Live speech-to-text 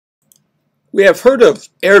We have heard of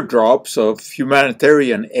airdrops of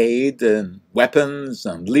humanitarian aid and weapons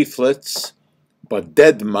and leaflets, but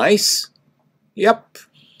dead mice? Yep.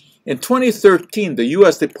 In 2013, the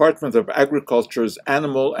U.S. Department of Agriculture's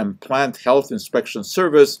Animal and Plant Health Inspection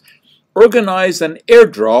Service organized an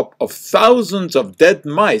airdrop of thousands of dead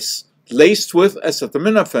mice laced with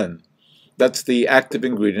acetaminophen, that's the active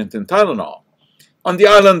ingredient in Tylenol, on the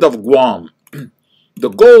island of Guam. The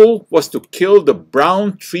goal was to kill the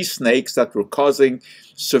brown tree snakes that were causing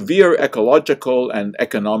severe ecological and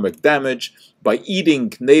economic damage by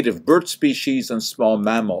eating native bird species and small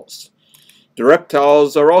mammals. The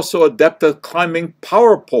reptiles are also adept at climbing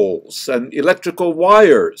power poles and electrical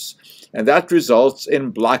wires, and that results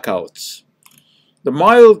in blackouts. The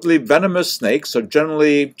mildly venomous snakes are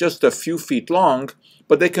generally just a few feet long,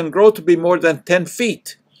 but they can grow to be more than 10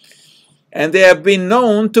 feet, and they have been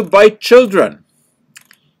known to bite children.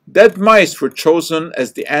 Dead mice were chosen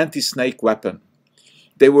as the anti-snake weapon.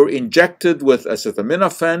 They were injected with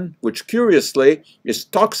acetaminophen, which curiously is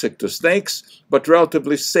toxic to snakes, but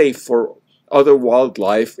relatively safe for other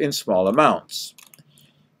wildlife in small amounts.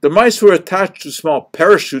 The mice were attached to small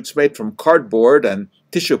parachutes made from cardboard and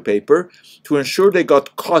tissue paper to ensure they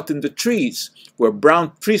got caught in the trees, where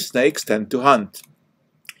brown tree snakes tend to hunt.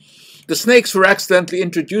 The snakes were accidentally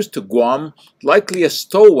introduced to Guam, likely as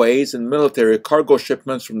stowaways in military cargo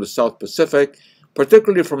shipments from the South Pacific,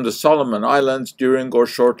 particularly from the Solomon Islands during or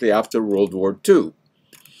shortly after World War II.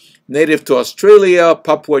 Native to Australia,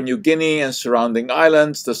 Papua New Guinea, and surrounding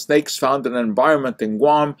islands, the snakes found an environment in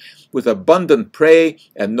Guam with abundant prey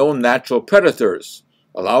and no natural predators,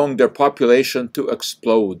 allowing their population to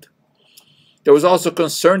explode. There was also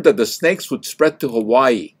concern that the snakes would spread to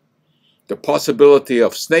Hawaii. The possibility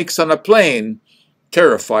of snakes on a plane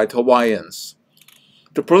terrified Hawaiians.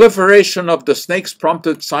 The proliferation of the snakes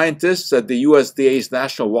prompted scientists at the USDA's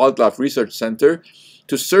National Wildlife Research Center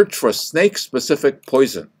to search for snake-specific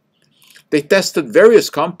poison. They tested various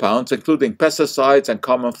compounds, including pesticides and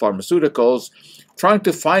common pharmaceuticals, trying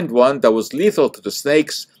to find one that was lethal to the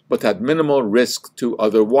snakes but had minimal risk to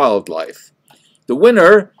other wildlife. The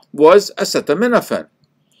winner was acetaminophen.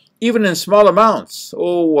 Even in small amounts,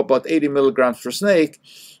 about 80 milligrams per snake,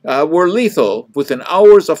 were lethal within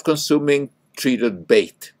hours of consuming treated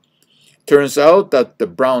bait. Turns out that the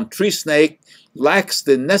brown tree snake lacks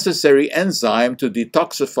the necessary enzyme to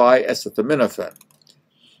detoxify acetaminophen.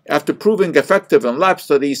 After proving effective in lab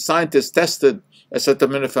studies, scientists tested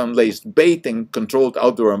acetaminophen-laced bait in controlled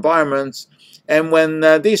outdoor environments, and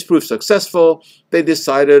when these proved successful, they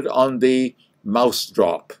decided on the mouse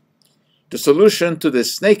drop. The solution to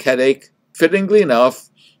this snake headache, fittingly enough,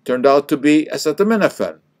 turned out to be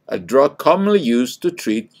acetaminophen, a drug commonly used to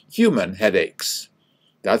treat human headaches.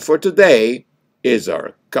 That for today is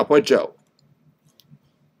our Cup of Joe.